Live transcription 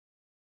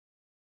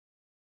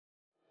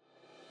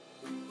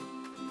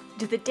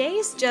Do the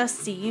days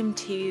just seem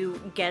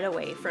to get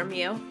away from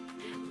you?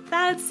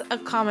 That's a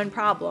common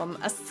problem,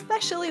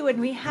 especially when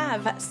we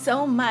have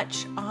so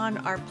much on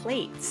our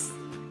plates.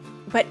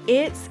 But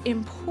it's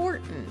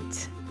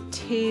important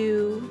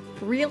to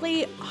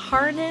really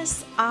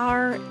harness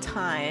our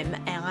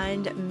time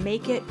and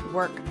make it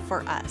work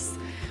for us.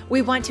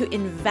 We want to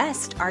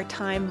invest our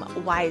time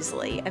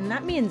wisely, and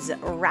that means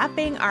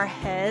wrapping our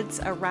heads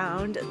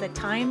around the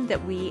time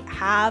that we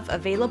have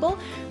available,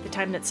 the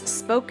time that's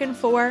spoken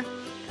for,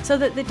 so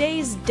that the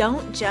days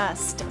don't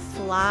just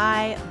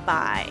fly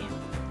by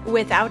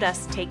without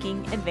us taking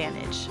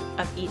advantage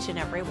of each and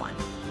every one.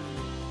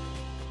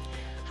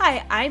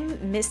 Hi,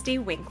 I'm Misty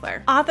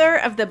Winkler, author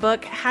of the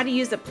book How to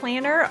Use a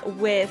Planner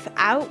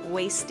Without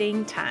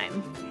Wasting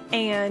Time,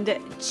 and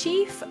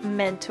chief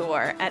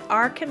mentor at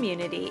our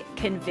community,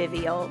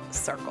 Convivial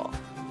Circle.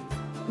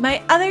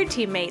 My other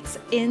teammates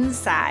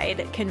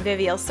inside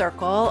Convivial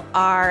Circle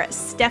are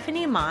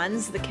Stephanie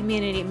Mons, the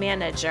community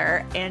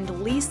manager,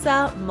 and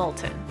Lisa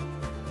Moulton,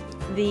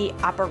 the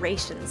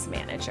operations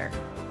manager.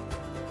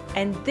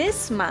 And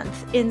this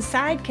month,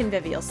 inside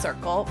Convivial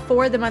Circle,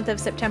 for the month of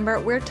September,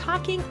 we're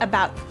talking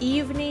about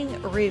evening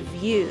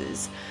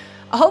reviews.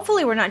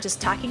 Hopefully, we're not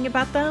just talking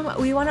about them,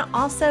 we want to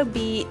also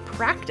be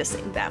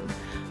practicing them.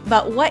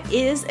 But what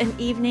is an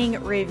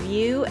evening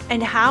review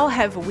and how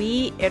have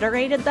we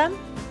iterated them?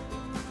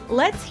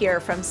 Let's hear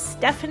from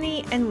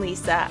Stephanie and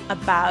Lisa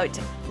about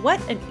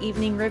what an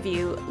evening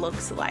review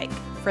looks like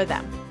for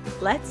them.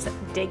 Let's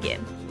dig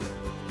in.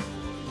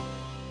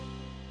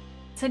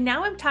 So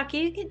now I'm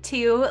talking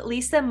to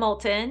Lisa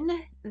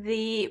Moulton,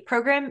 the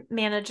program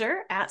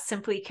manager at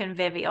Simply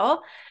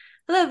Convivial.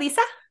 Hello,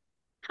 Lisa.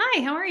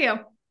 Hi, how are you?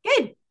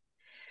 Good.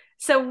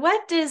 So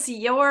what does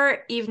your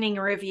evening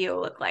review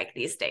look like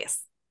these days?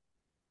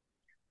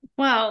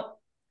 Well,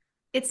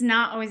 it's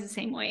not always the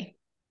same way.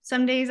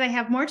 Some days I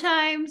have more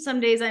time. Some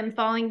days I'm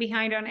falling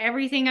behind on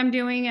everything I'm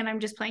doing and I'm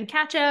just playing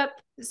catch up.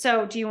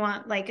 So do you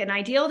want like an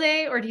ideal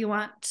day or do you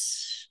want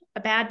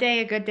a bad day,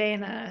 a good day,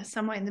 and a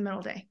somewhat in the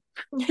middle day?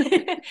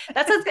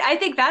 I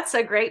think that's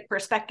a great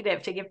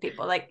perspective to give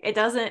people. Like, it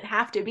doesn't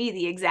have to be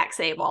the exact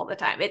same all the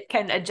time. It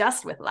can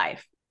adjust with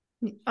life.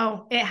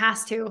 Oh, it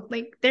has to.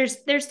 Like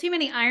there's too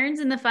many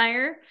irons in the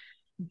fire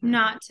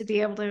not to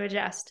be able to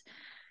adjust.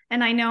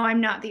 And I know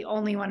I'm not the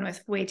only one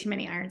with way too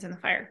many irons in the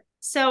fire.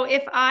 So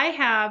if I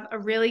have a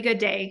really good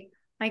day,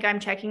 like I'm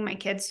checking my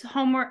kids'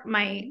 homework,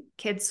 my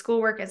kids'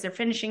 schoolwork as they're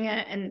finishing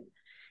it, and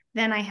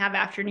then I have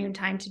afternoon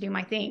time to do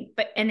my thing.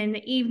 And in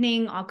the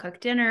evening, I'll cook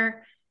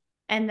dinner.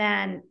 And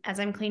then as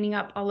I'm cleaning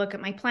up, I'll look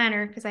at my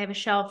planner because I have a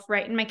shelf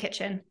right in my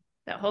kitchen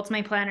that holds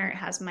my planner. It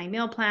has my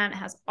meal plan. It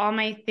has all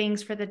my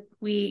things for the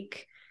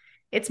week.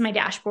 It's my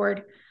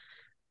dashboard.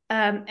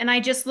 And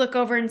I just look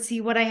over and see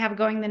what I have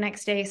going the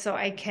next day so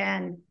I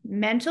can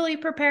mentally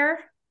prepare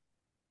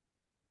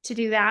to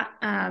do that.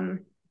 And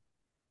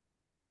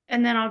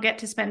then I'll get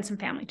to spend some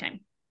family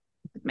time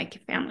with my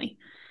family.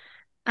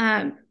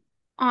 On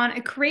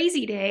a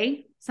crazy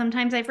day,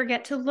 sometimes I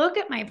forget to look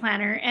at my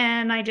planner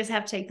and I just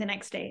have to take the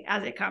next day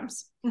as it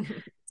comes.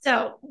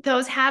 So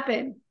those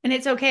happen and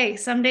it's okay.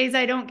 Some days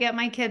I don't get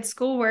my kids'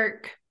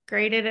 schoolwork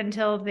graded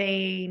until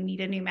they need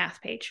a new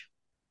math page.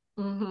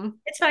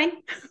 It's fine.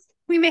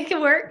 We make it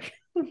work.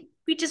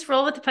 We just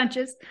roll with the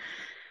punches.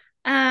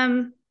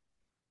 But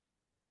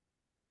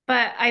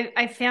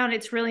I found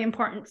it's really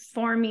important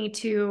for me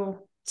to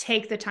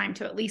take the time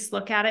to at least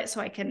look at it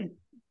so I can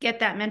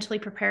get that mentally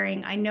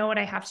preparing. I know what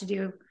I have to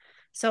do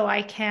so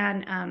I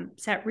can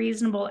set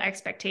reasonable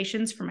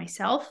expectations for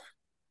myself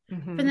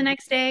for the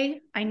next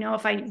day. I know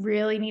if I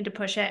really need to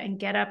push it and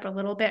get up a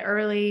little bit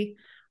early,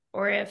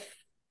 or if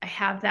I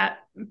have that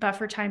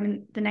buffer time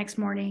in the next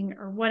morning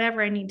or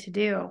whatever I need to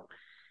do,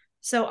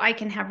 so I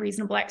can have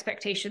reasonable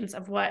expectations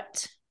of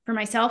what for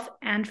myself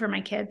and for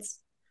my kids.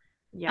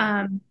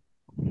 Yeah.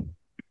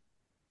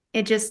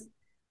 It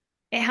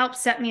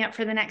helps set me up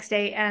for the next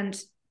day and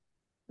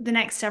the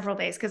next several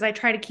days, because I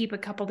try to keep a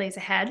couple days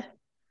ahead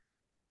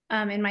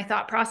in my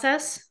thought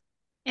process.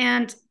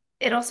 And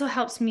it also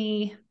helps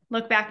me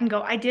look back and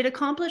go, I did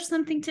accomplish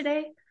something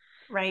today.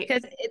 Right.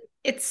 Because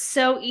it's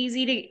so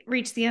easy to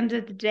reach the end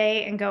of the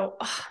day and go,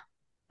 oh,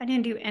 I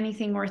didn't do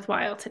anything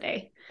worthwhile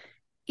today,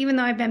 even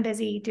though I've been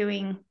busy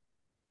doing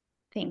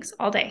things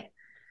all day.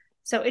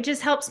 So it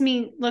just helps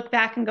me look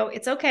back and go,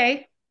 it's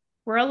okay.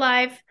 We're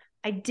alive.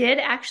 I did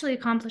actually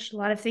accomplish a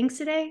lot of things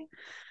today.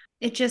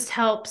 It just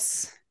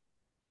helps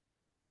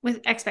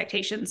with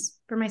expectations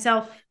for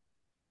myself.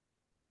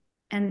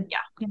 And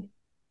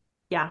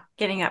yeah,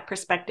 getting that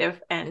perspective.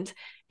 And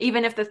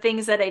even if the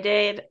things that I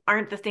did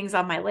aren't the things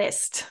on my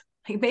list,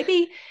 like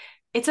maybe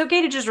it's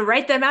okay to just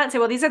write them out and say,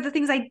 well, these are the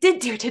things I did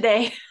do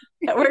today.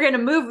 We're going to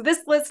move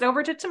this list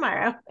over to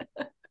tomorrow.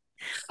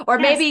 Or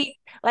maybe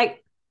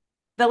like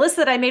the list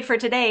that I made for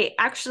today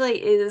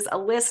actually is a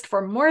list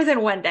for more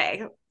than one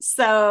day.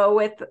 So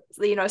with,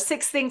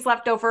 6 things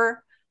left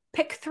over,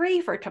 pick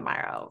 3 for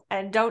tomorrow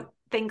and don't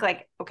think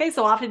like, okay,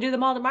 so I'll have to do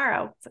them all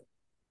tomorrow.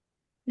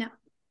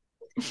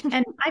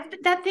 And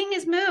that thing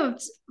is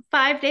moved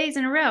 5 days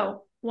in a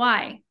row.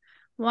 Why?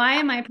 Why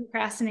am I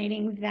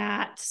procrastinating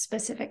that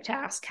specific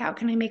task? How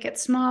can I make it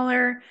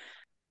smaller?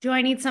 Do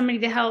I need somebody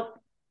to help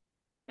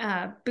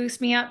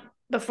boost me up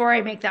before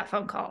I make that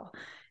phone call?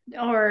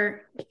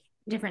 Or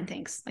different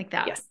things like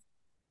that. Yes.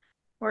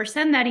 Or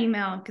send that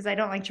email because I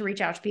don't like to reach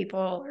out to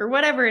people or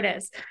whatever it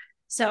is.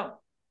 So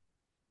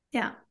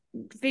yeah,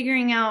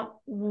 figuring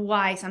out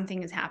why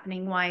something is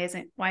happening, why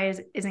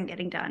isn't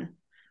getting done,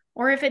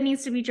 or if it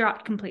needs to be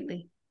dropped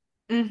completely.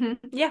 Mm-hmm.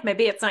 Yeah,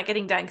 maybe it's not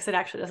getting done because it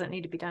actually doesn't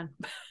need to be done.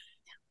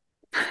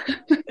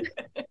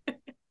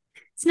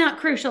 It's not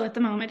crucial at the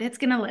moment. It's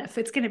going to live.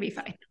 It's going to be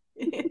fine.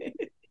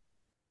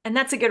 And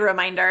that's a good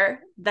reminder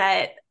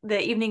that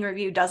the evening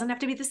review doesn't have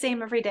to be the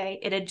same every day.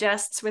 It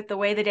adjusts with the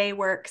way the day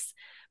works,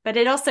 but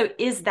it also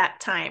is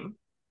that time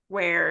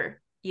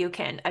where you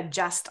can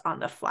adjust on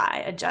the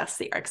fly, adjust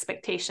the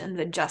expectations,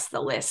 adjust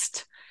the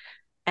list,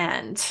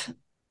 and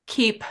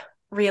keep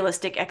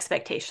realistic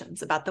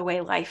expectations about the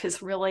way life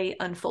is really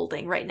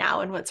unfolding right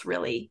now and what's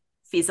really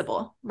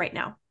feasible right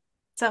now.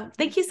 So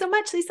thank you so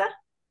much, Lisa.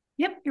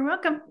 Yep, you're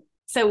welcome.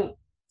 So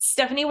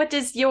Stephanie, what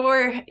does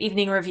your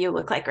evening review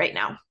look like right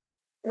now?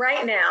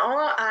 Right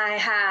now, I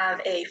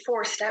have a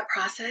 4-step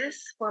process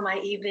for my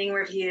evening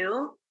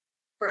review: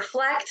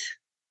 reflect,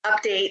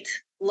 update,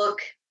 look,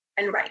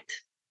 and write.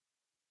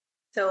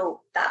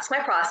 So that's my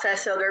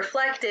process. So the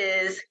reflect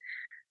is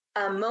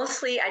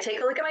mostly I take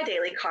a look at my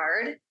daily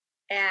card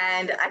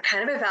and I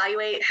kind of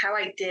evaluate how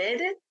I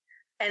did.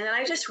 And then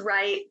I just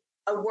write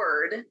a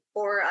word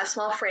or a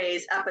small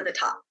phrase up at the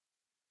top.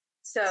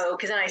 So,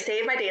 because then I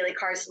save my daily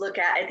cards to look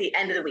at the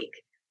end of the week.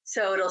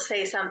 So it'll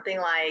say something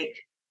like,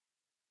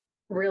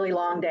 really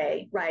long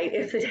day, right?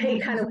 If the day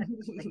kind of went,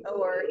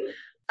 or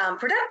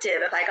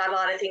productive, if I got a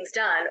lot of things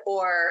done,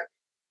 or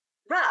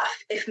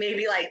rough, if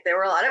maybe like there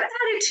were a lot of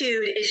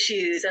attitude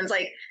issues and it's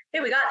like, hey,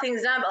 we got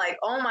things done, but like,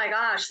 oh my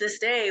gosh, this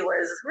day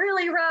was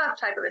really rough,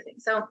 type of a thing.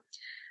 So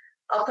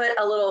I'll put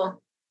a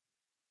little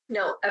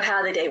note of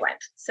how the day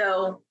went.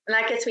 So, and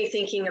that gets me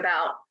thinking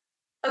about,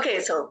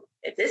 okay, so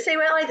if this day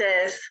went like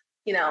this,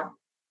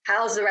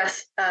 how's the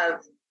rest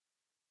of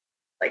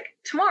like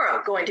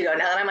tomorrow going to go?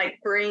 Now that I'm like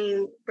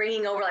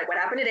bringing over like what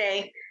happened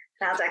today,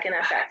 how's that going to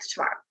affect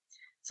tomorrow?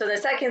 So the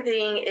second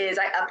thing is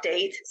I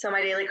update. So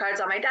my daily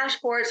card's on my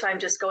dashboard. So I'm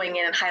just going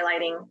in and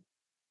highlighting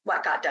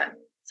what got done.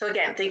 So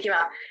again, thinking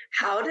about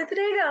how did the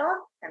day go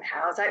and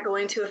how is that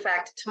going to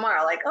affect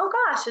tomorrow? Like, oh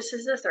gosh, this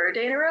is the 3rd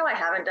day in a row I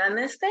haven't done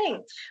this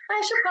thing.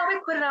 I should probably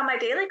put it on my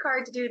daily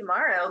card to do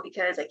tomorrow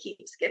because I keep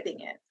skipping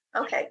it.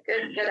 Okay,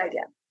 good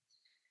idea.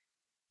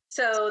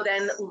 So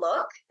then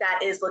look, that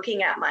is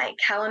looking at my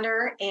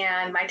calendar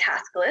and my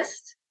task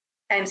list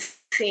and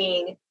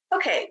seeing,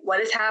 okay,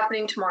 what is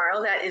happening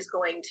tomorrow that is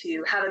going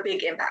to have a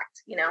big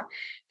impact?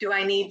 Do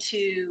I need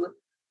to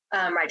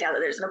write down that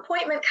there's an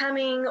appointment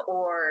coming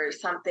or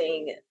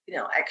something,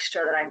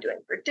 extra that I'm doing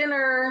for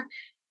dinner?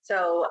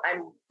 So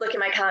I'm looking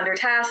at my calendar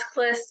task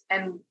list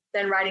and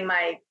then writing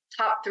my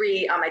top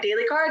 3 on my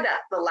daily card. That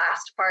the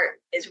last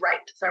part is right.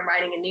 So I'm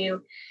writing a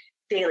new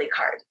daily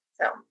card.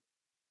 So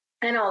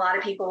I know a lot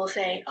of people will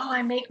say, oh,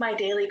 I make my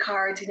daily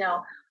cards,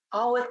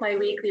 all with my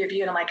weekly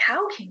review. And I'm like,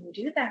 how can you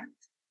do that?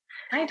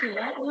 I do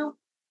that.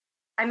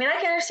 I mean, I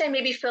can understand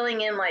maybe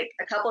filling in like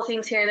a couple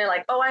things here and there,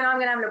 like, oh, I know I'm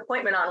going to have an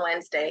appointment on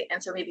Wednesday.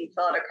 And so maybe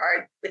fill out a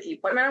card with the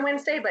appointment on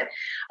Wednesday. But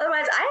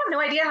otherwise, I have no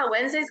idea how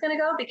Wednesday is going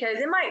to go because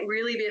it might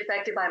really be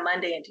affected by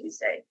Monday and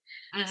Tuesday.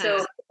 Mm-hmm.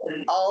 So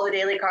all the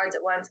daily cards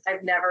at once,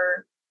 I've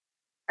never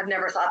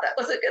thought that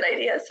was a good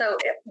idea. So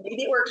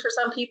maybe it works for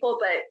some people,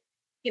 but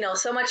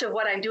so much of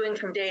what I'm doing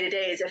from day to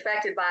day is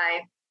affected by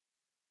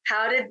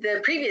how did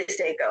the previous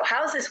day go?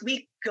 How's this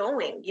week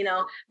going?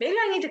 Maybe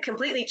I need to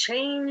completely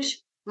change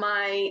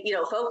my,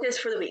 focus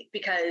for the week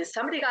because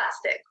somebody got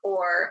sick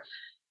or,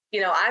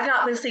 I've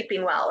not been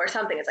sleeping well or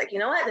something. It's like, you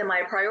know what? Then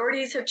my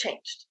priorities have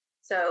changed.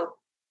 So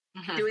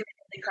doing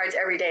the cards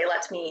every day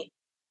lets me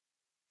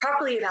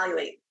properly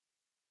evaluate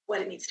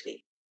what it needs to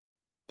be.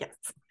 Yes.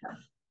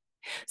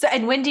 So,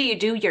 and when do you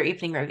do your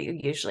evening review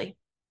usually?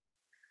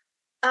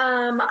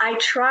 I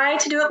try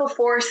to do it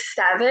before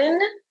 7,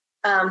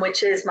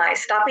 which is my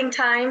stopping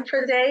time for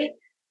the day.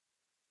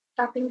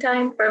 Stopping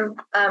time from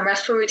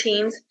restful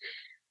routines.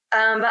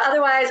 But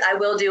otherwise, I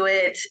will do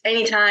it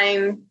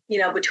anytime,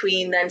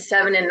 between then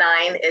 7 and 9.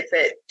 If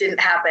it didn't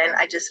happen,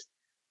 I just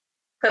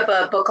put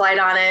a book light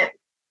on it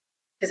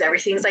because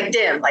everything's like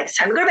dim. Like it's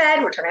time to go to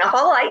bed. We're turning off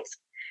all the lights.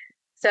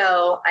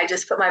 So I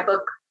just put my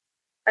book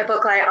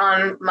light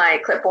on my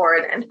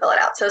clipboard and fill it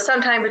out. So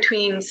sometime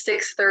between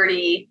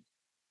 6:30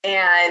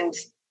 and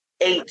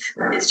 8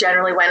 is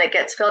generally when it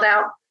gets filled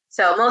out.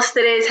 So most of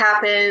the days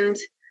happened.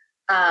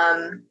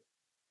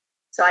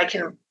 So I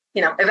can,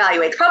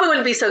 evaluate. Probably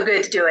wouldn't be so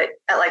good to do it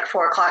at like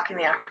 4:00 in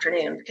the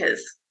afternoon because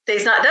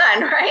day's not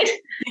done, right?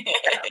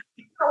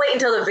 I'll wait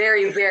until the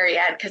very, very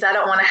end because I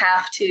don't want to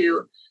have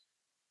to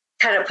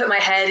kind of put my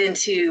head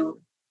into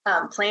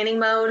planning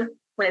mode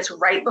when it's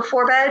right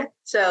before bed.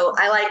 So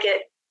I like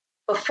it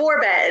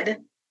before bed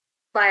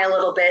by a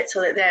little bit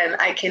so that then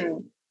I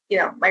can,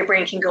 my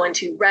brain can go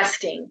into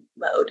resting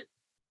mode.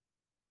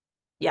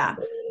 Yeah.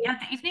 Yeah.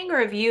 The evening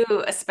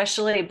review,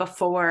 especially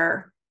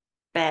before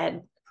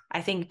bed,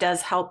 I think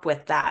does help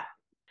with that.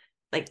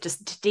 Like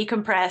just to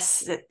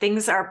decompress, that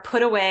things are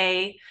put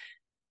away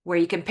where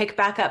you can pick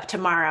back up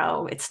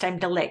tomorrow. It's time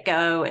to let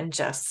go and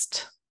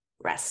just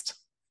rest.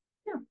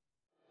 Yeah.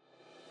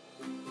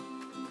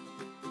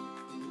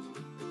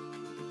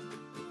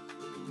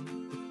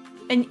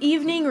 An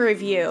evening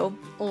review,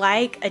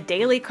 like a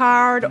daily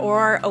card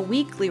or a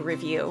weekly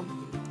review,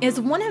 is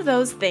one of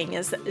those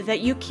things that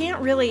you can't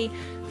really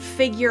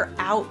figure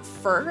out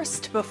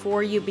first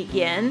before you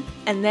begin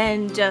and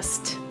then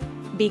just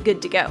be good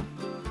to go.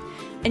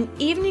 An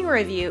evening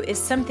review is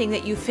something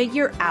that you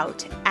figure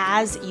out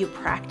as you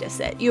practice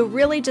it. You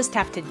really just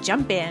have to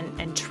jump in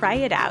and try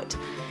it out,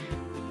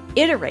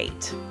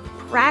 iterate,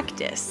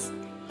 practice,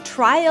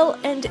 trial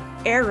and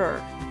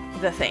error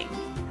the thing,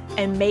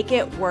 and make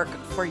it work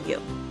for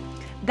you.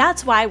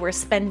 That's why we're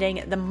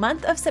spending the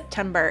month of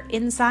September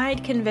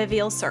inside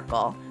Convivial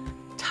Circle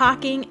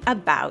talking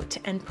about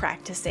and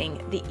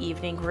practicing the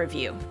evening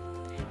review.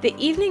 The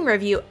evening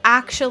review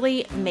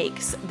actually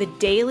makes the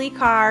daily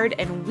card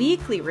and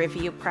weekly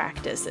review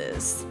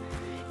practices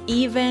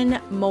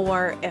even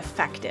more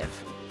effective.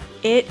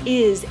 It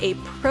is a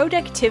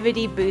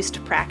productivity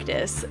boost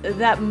practice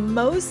that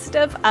most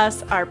of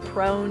us are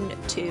prone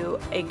to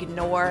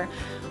ignore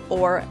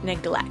or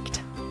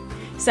neglect.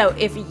 So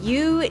if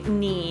you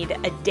need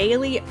a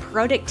daily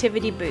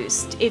productivity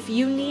boost, if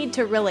you need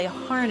to really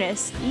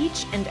harness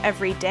each and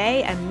every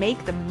day and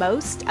make the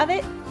most of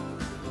it,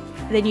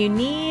 then you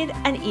need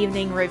an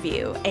evening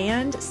review.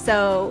 And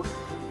so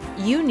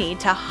you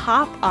need to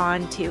hop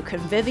on to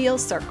Convivial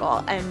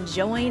Circle and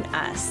join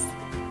us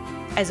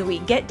as we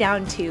get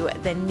down to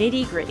the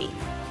nitty-gritty,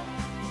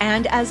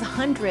 and as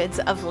hundreds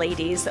of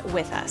ladies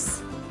with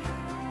us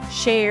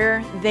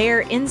share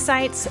their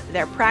insights,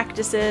 their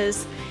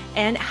practices,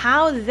 and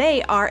how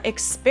they are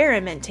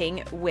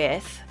experimenting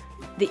with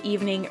the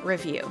evening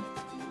review.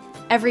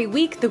 Every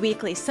week, the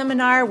weekly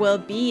seminar will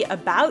be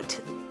about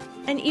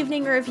an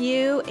evening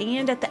review,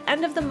 and at the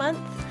end of the month,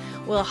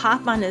 we'll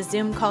hop on a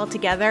Zoom call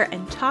together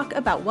and talk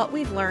about what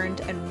we've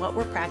learned and what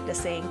we're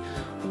practicing,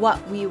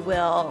 what we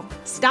will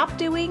stop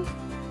doing,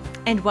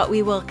 and what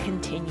we will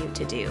continue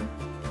to do.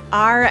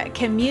 Our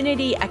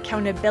community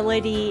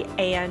accountability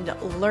and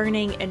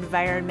learning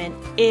environment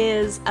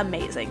is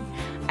amazing,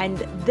 and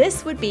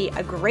this would be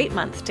a great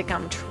month to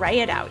come try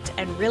it out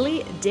and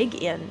really dig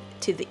in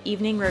to the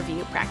evening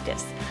review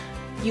practice.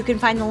 You can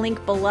find the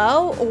link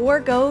below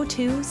or go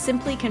to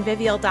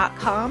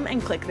simplyconvivial.com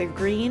and click the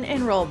green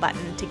enroll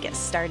button to get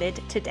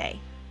started today.